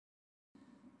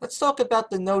Let's talk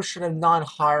about the notion of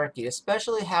non-hierarchy,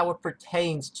 especially how it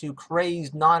pertains to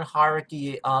crazed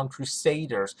non-hierarchy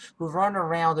crusaders who run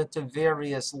around into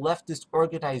various leftist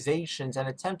organizations and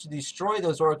attempt to destroy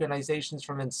those organizations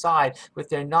from inside with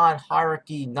their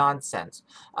non-hierarchy nonsense.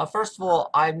 First of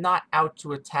all, I'm not out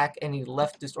to attack any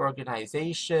leftist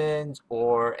organizations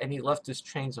or any leftist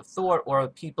trains of thought or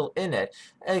people in it,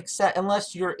 except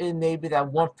unless you're in maybe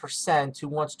that 1% who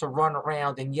wants to run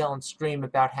around and yell and scream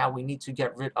about how we need to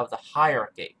get rid of the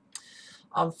hierarchy.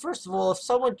 First of all, if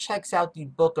someone checks out the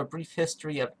book A Brief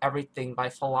History of Everything by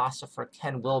philosopher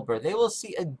Ken Wilber, they will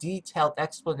see a detailed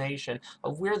explanation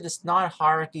of where this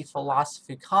non-hierarchy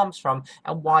philosophy comes from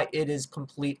and why it is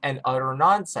complete and utter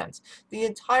nonsense. The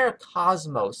entire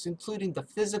cosmos, including the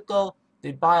physical,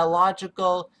 the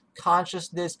biological,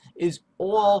 consciousness, is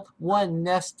all one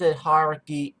nested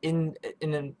hierarchy in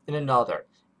another.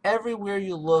 Everywhere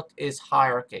you look is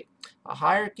hierarchy. A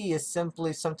hierarchy is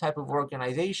simply some type of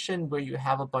organization where you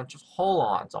have a bunch of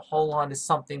holons. A holon is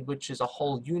something which is a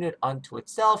whole unit unto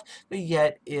itself, but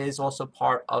yet is also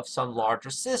part of some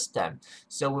larger system.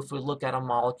 So if we look at a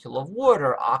molecule of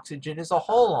water, oxygen is a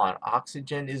holon.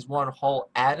 Oxygen is one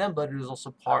whole atom, but it is also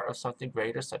part of something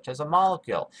greater, such as a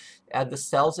molecule. And the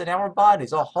cells in our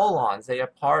bodies are holons. They are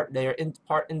part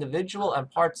individual and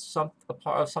part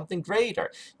of something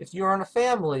greater. If you're in a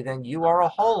family, then you are a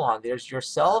holon. There's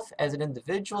yourself as an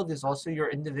individual. There's also your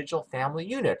individual family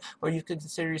unit, or you could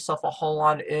consider yourself a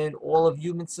holon in all of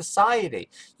human society.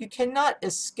 You cannot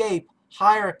escape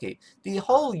hierarchy. The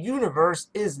whole universe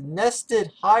is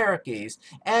nested hierarchies,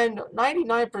 and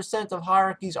 99% of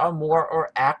hierarchies are more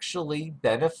or actually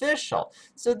beneficial.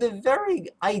 So the very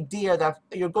idea that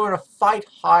you're going to fight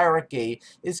hierarchy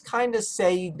is kind of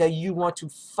saying that you want to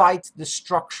fight the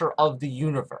structure of the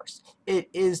universe. It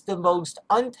is the most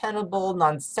untenable,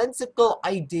 nonsensical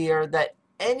idea that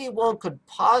anyone could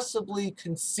possibly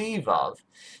conceive of.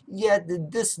 Yet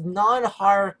this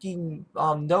non-hierarchy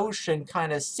notion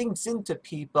kind of sinks into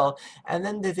people, and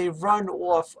then they run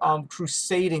off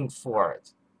crusading for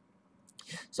it.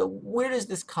 So where does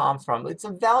this come from? It's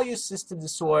a value system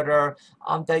disorder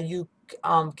that you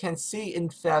can see, in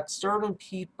fact, certain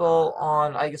people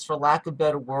on, I guess for lack of a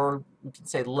better word, we can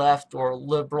say left or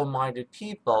liberal-minded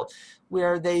people,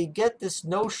 where they get this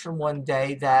notion one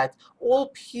day that all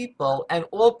people and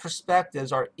all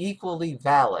perspectives are equally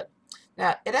valid.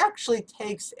 Now, it actually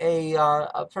takes a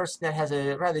person that has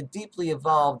a rather deeply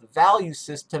evolved value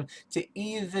system to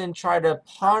even try to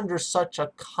ponder such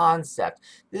a concept.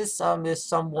 This is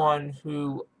someone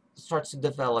who starts to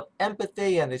develop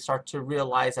empathy, and they start to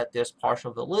realize that there's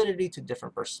partial validity to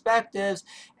different perspectives,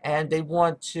 and they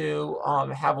want to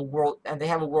have a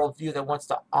worldview that wants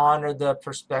to honor the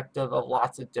perspective of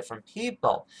lots of different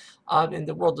people. In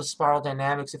the world of spiral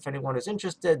dynamics, if anyone is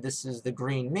interested, this is the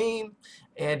green meme.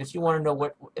 And if you want to know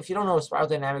if you don't know what spiral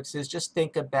dynamics is, just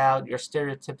think about your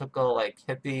stereotypical like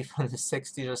hippie from the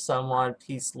 60s or someone,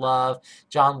 peace, love,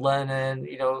 John Lennon,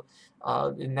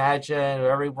 imagine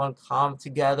everyone come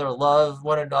together, love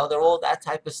one another, all that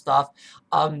type of stuff.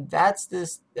 That's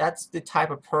the type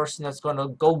of person that's going to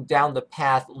go down the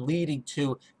path leading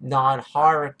to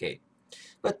non-hierarchy.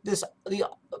 But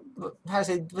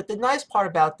but the nice part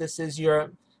about this is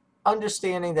you're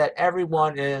understanding that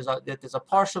everyone is that there's a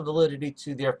partial validity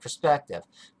to their perspective,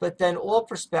 but then all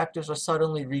perspectives are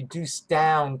suddenly reduced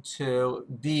down to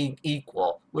being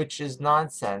equal, which is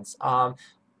nonsense.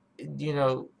 You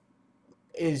know,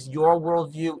 is your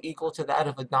worldview equal to that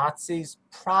of a Nazi's?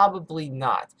 Probably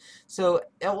not. So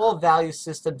all value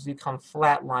systems become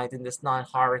flatlined in this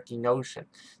non-hierarchy notion.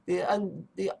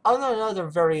 Another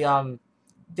very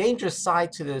dangerous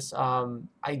side to this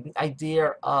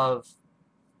idea of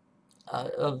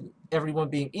everyone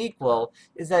being equal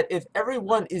is that if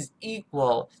everyone is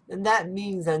equal, then that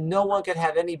means that no one can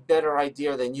have any better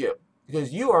idea than you,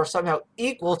 because you are somehow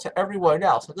equal to everyone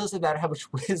else. It doesn't matter how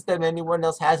much wisdom anyone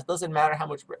else has. It doesn't matter how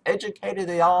much educated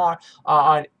they are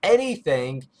on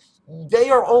anything. They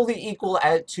are only equal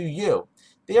to you.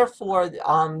 Therefore,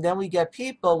 then we get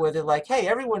people where they're like, hey,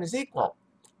 everyone is equal.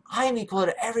 I'm equal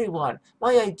to everyone.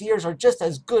 My ideas are just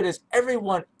as good as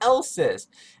everyone else's.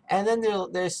 And then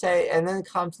they say, and then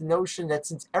comes the notion that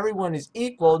since everyone is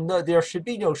equal, no, there should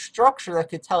be no structure that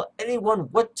could tell anyone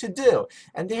what to do.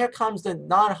 And there comes the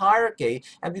non-hierarchy.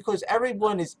 And because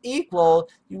everyone is equal,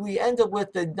 we end up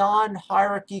with the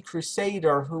non-hierarchy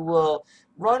crusader who will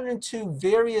run into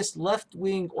various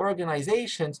left-wing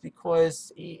organizations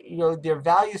because their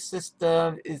value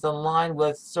system is aligned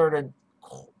with certain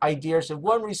ideas in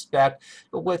one respect,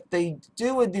 but what they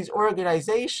do in these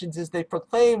organizations is they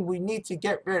proclaim we need to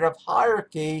get rid of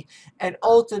hierarchy, and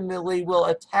ultimately will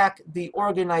attack the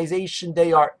organization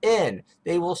they are in.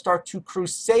 They will start to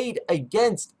crusade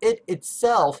against it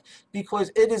itself,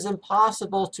 because it is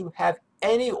impossible to have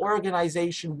any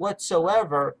organization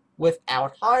whatsoever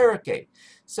without hierarchy.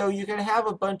 So you can have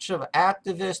a bunch of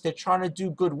activists that are trying to do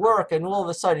good work, and all of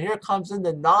a sudden here comes in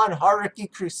the non-hierarchy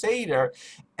crusader,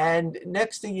 and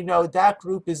next thing you know, that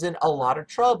group is in a lot of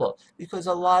trouble, because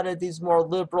a lot of these more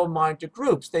liberal-minded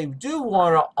groups, they do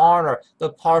want to honor the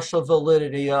partial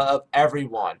validity of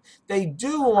everyone. They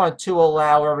do want to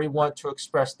allow everyone to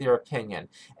express their opinion,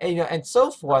 and, and so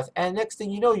forth. And next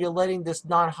thing you know, you're letting this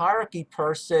non-hierarchy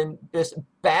person just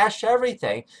bash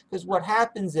everything, because what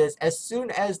happens is, as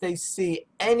soon as they see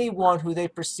anyone who they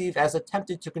perceive as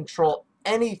attempting to control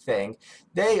anything,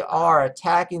 they are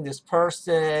attacking this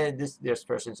person. This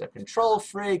person's a control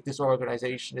freak. This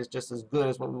organization is just as good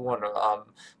as what we want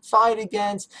to fight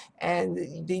against. And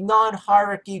the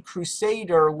non-hierarchy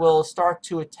crusader will start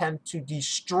to attempt to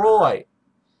destroy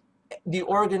the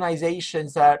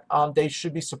organizations that they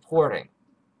should be supporting.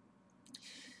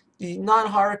 The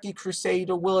non-hierarchy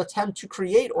crusader will attempt to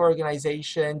create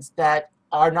organizations that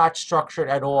are not structured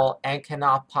at all and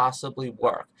cannot possibly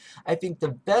work. I think the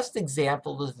best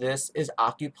example of this is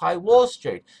Occupy Wall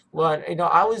Street. When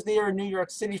I was there in New York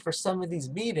City for some of these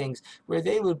meetings where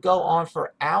they would go on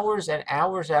for hours and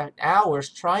hours and hours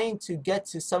trying to get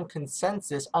to some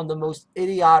consensus on the most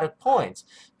idiotic points,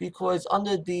 because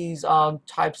under these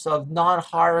types of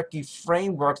non-hierarchy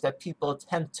frameworks that people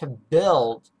attempt to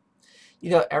build,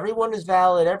 everyone is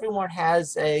valid. Everyone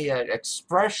has an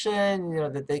expression,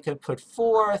 that they can put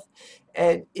forth,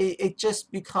 and it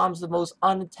just becomes the most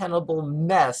untenable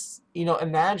mess,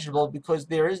 imaginable, because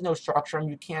there is no structure and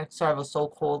you can't serve a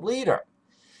so-called leader.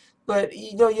 But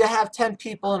you have 10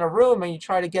 people in a room and you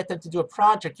try to get them to do a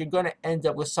project, you're going to end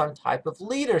up with some type of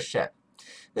leadership.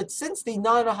 But since the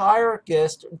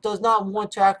non-hierarchist does not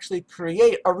want to actually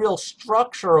create a real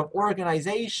structure of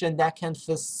organization that can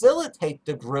facilitate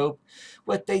the group,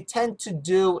 what they tend to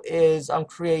do is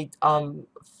create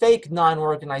fake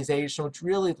non-organization, which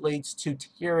really leads to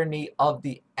tyranny of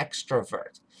the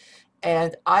extrovert.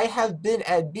 And I have been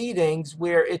at meetings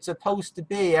where it's supposed to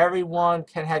be everyone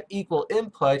can have equal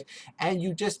input, and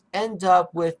you just end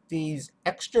up with these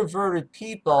extroverted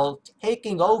people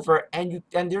taking over, and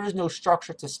there is no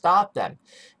structure to stop them.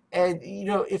 And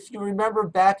if you remember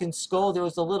back in school, there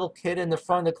was a little kid in the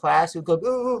front of the class who would go,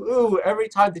 ooh, ooh, every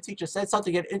time the teacher said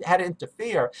something, it had to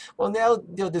interfere. Well, now,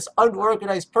 this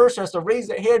unorganized person has to raise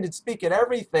their hand and speak at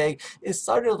everything, is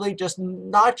suddenly just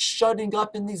not shutting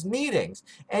up in these meetings.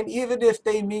 And even if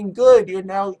they mean good, you're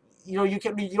now, you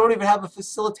don't even have a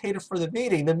facilitator for the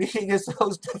meeting. The meeting is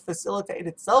supposed to facilitate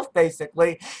itself,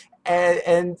 basically.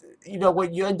 And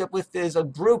what you end up with is a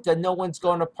group that no one's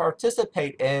going to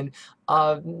participate in,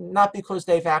 not because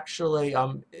they've actually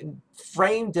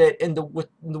framed it in the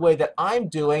way that I'm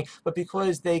doing, but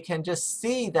because they can just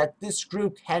see that this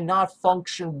group cannot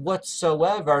function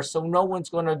whatsoever, so no one's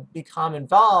going to become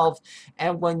involved.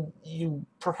 And when you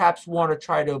perhaps want to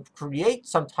try to create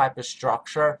some type of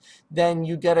structure, then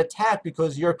you get attacked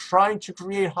because you're trying to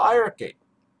create hierarchy.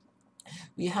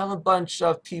 We have a bunch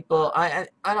of people.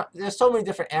 There's so many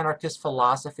different anarchist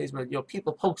philosophies, but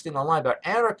people posting online about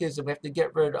anarchism. We have to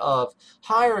get rid of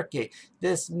hierarchy.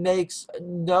 This makes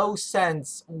no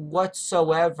sense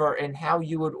whatsoever in how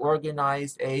you would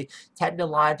organize a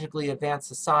technologically advanced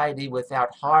society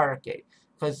without hierarchy.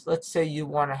 Because let's say you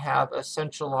want to have a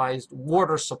centralized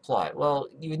water supply. Well,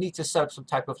 you need to set up some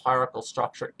type of hierarchical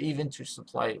structure even to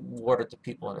supply water to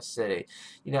people in a city,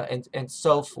 and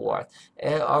so forth.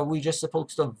 Are we just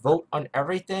supposed to vote on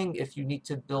everything? If you need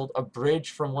to build a bridge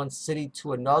from one city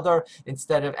to another,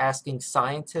 instead of asking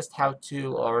scientists how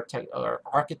to, or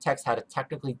architects how to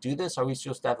technically do this, are we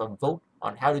supposed to have a vote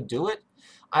on how to do it?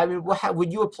 I mean, how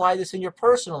would you apply this in your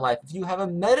personal life? If you have a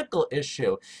medical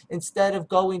issue, instead of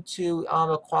going to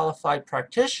a qualified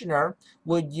practitioner,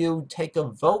 would you take a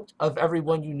vote of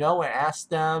everyone you know and ask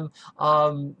them,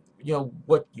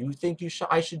 what you think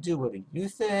I should do? What do you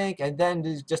think? And then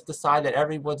just decide that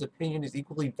everyone's opinion is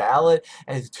equally valid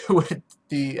and do what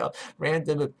the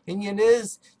random opinion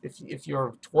is. If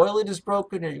your toilet is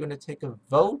broken, are you going to take a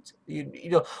vote?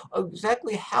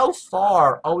 Exactly how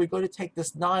far are we going to take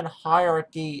this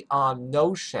non-hierarchy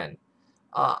notion?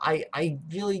 I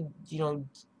really,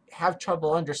 have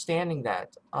trouble understanding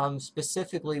that,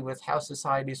 specifically with how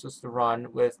society is supposed to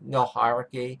run with no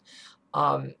hierarchy.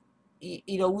 Um,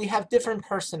 we have different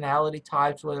personality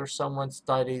types, whether someone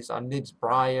studies Miggs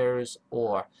Breyers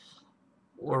or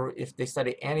or if they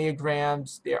study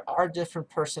enneagrams, there are different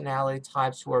personality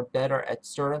types who are better at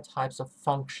certain types of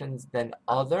functions than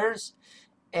others.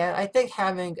 And I think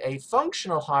having a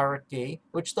functional hierarchy,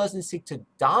 which doesn't seek to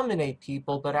dominate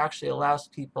people, but actually allows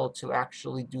people to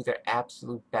actually do their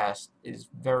absolute best, is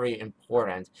very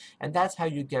important. And that's how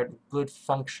you get good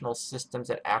functional systems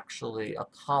that actually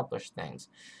accomplish things.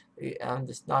 And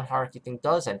this non-hierarchy thing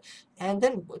doesn't. And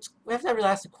then we have to really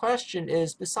ask the question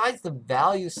is, besides the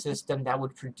value system that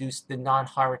would produce the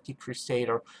non-hierarchy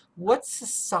crusader, what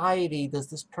society does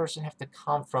this person have to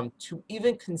come from to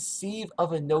even conceive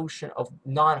of a notion of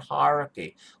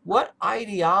non-hierarchy? What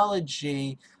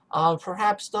ideology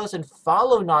perhaps doesn't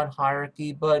follow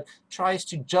non-hierarchy, but tries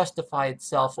to justify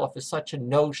itself off of such a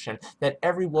notion that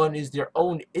everyone is their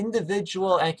own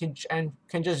individual and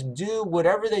can just do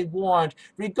whatever they want,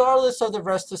 regardless of the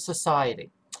rest of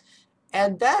society?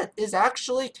 And that is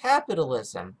actually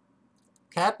capitalism.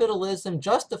 Capitalism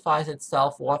justifies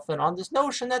itself often on this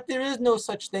notion that there is no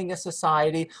such thing as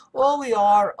society. All we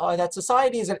are, that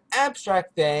society is an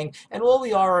abstract thing, and all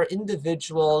we are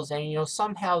individuals, and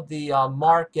somehow the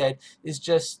market is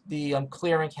just the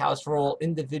clearinghouse for all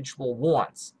individual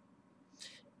wants.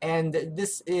 And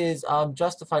this is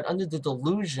justified under the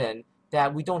delusion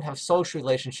that we don't have social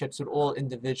relationships, that all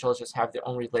individuals just have their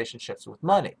own relationships with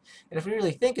money. And if we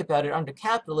really think about it, under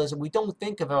capitalism, we don't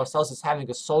think of ourselves as having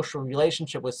a social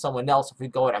relationship with someone else if we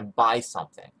go out and buy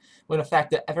something. When in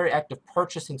fact, the very act of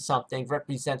purchasing something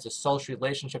represents a social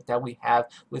relationship that we have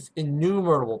with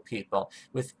innumerable people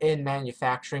within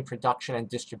manufacturing, production, and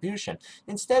distribution.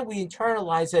 Instead, we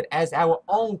internalize it as our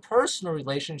own personal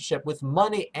relationship with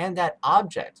money and that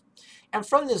object. And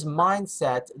from this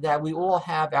mindset that we all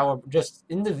have our just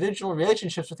individual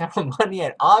relationships with our money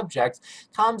and objects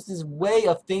comes this way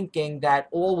of thinking that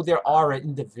all there are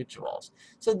individuals.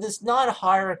 So this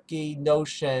non-hierarchy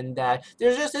notion that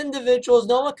there's just individuals,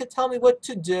 no one can tell me what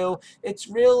to do, it's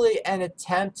really an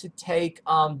attempt to take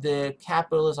the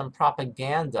capitalism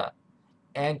propaganda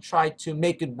and try to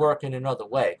make it work in another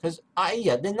way. Because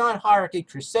yeah, the non-hierarchy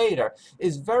crusader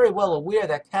is very well aware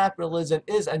that capitalism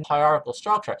is a hierarchical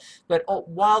structure. But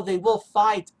while they will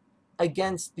fight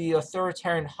against the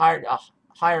authoritarian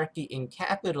hierarchy in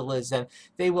capitalism,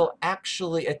 they will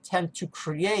actually attempt to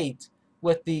create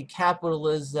what the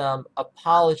capitalism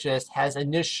apologist has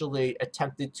initially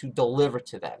attempted to deliver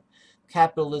to them.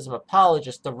 Capitalism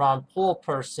apologist, the Ron Paul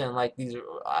person, like these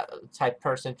type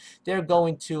person, they're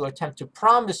going to attempt to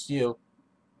promise you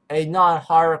a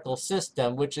non-hierarchical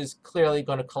system, which is clearly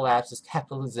going to collapse as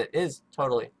capitalism is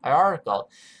totally hierarchical.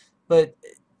 But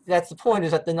that's the point,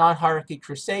 is that the non-hierarchy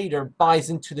crusader buys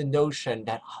into the notion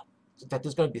that that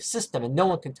there's going to be a system and no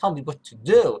one can tell me what to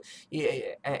do,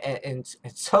 and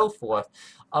so forth.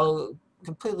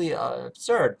 Completely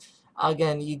absurd.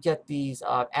 Again, you get these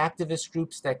activist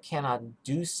groups that cannot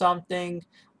do something.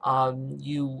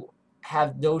 You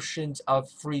have notions of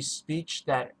free speech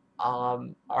that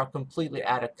are completely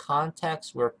out of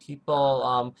context, where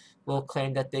people will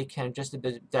claim that they can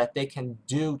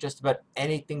do just about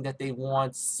anything that they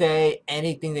want, say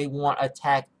anything they want,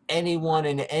 attack anyone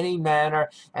in any manner,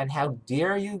 and how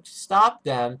dare you stop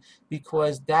them,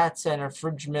 because that's an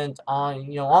infringement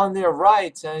on their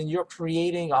rights, and you're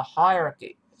creating a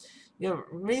hierarchy.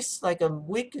 Like a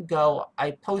week ago,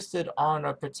 I posted on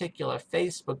a particular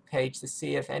Facebook page to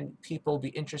see if any people would be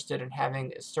interested in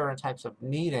having certain types of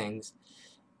meetings,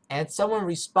 and someone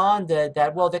responded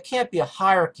that, well, there can't be a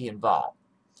hierarchy involved.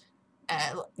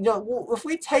 And, if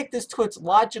we take this to its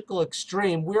logical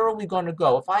extreme, where are we going to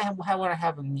go? If I want to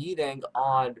have a meeting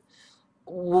on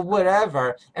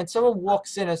whatever, and someone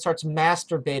walks in and starts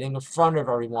masturbating in front of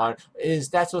everyone, is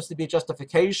that supposed to be a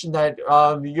justification that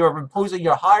you're imposing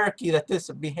your hierarchy, that this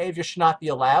behavior should not be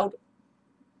allowed?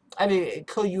 I mean,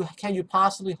 can you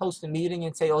possibly host a meeting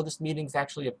and say, oh, this meeting's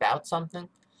actually about something?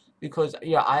 Because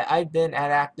yeah, I've been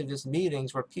at activist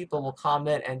meetings where people will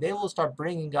comment and they will start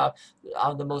bringing up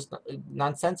the most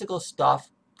nonsensical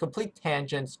stuff, complete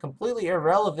tangents, completely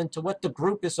irrelevant to what the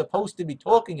group is supposed to be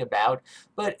talking about.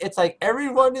 But it's like,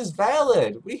 everyone is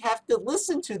valid. We have to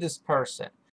listen to this person.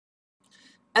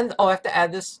 And oh, I have to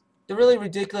add this. The really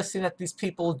ridiculous thing that these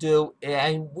people do,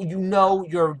 and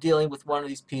you're dealing with one of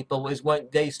these people, is when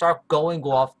they start going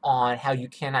off on how you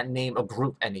cannot name a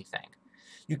group anything.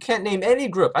 You can't name any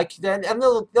group. And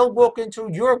they'll walk into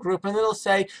your group and they'll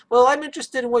say, well, I'm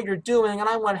interested in what you're doing and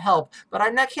I want help, but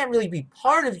I can't really be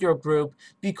part of your group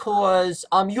because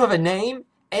you have a name,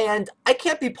 and I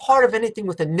can't be part of anything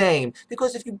with a name,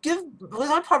 because because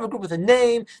I'm part of a group with a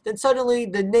name, then suddenly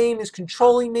the name is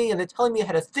controlling me and they're telling me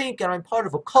how to think, and I'm part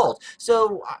of a cult.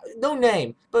 So no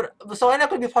name, so I'm not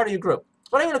going to be part of your group.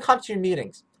 but I'm going to come to your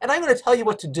meetings, and I'm going to tell you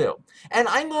what to do. And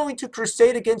I'm going to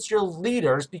crusade against your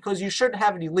leaders because you shouldn't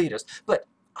have any leaders. But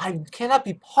I cannot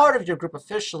be part of your group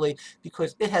officially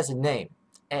because it has a name.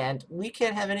 And we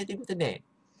can't have anything with a name.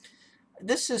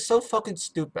 This is so fucking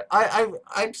stupid.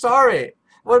 I'm sorry.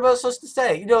 What am I supposed to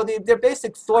say? You know, their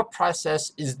basic thought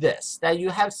process is this, that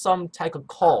you have some type of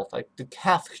cult, like the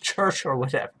Catholic Church or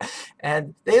whatever,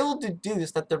 and they will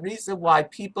deduce that the reason why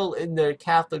people in the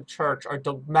Catholic Church are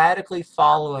dogmatically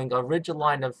following a rigid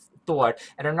line of thought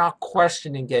and are not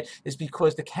questioning it is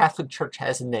because the Catholic Church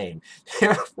has a name.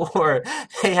 Therefore,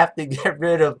 they have to get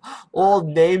rid of all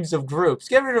names of groups.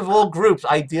 Get rid of all groups,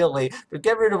 ideally, but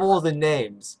get rid of all the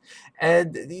names.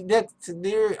 And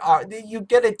you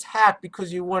get attacked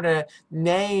because you want to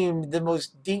name the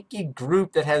most dinky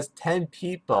group that has 10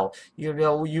 people. You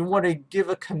know, you want to give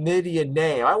a committee a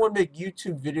name. I want to make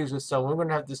YouTube videos with someone. We're going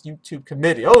to have this YouTube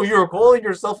committee. Oh, you're calling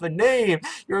yourself a name.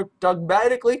 You're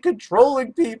dogmatically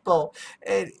controlling people.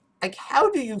 And like, how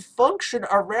do you function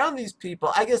around these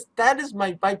people? I guess that is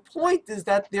my point, is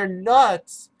that they're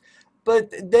nuts,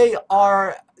 but they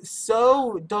are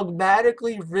so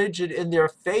dogmatically rigid in their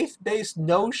faith-based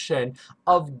notion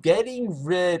of getting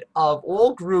rid of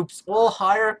all groups, all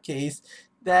hierarchies,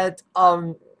 that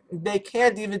they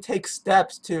can't even take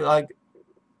steps to, like,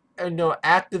 you know,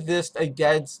 activist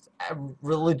against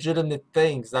legitimate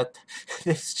things. That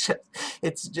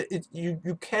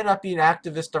you cannot be an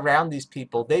activist around these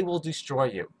people. They will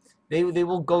destroy you. They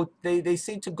will go. They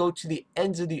seem to go to the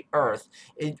ends of the earth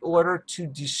in order to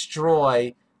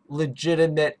destroy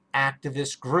legitimate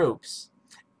activist groups.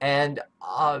 And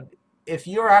if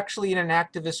you're actually in an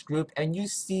activist group and you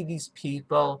see these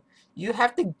people, you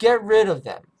have to get rid of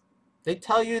them. They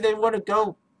tell you they want to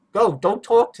go. Go. Don't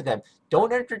talk to them.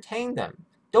 Don't entertain them.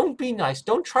 Don't be nice.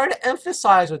 Don't try to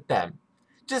emphasize with them.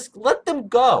 Just let them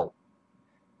go.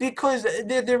 Because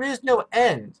there is no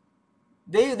end.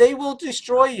 They will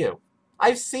destroy you.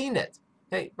 I've seen it.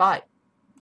 Hey, bye.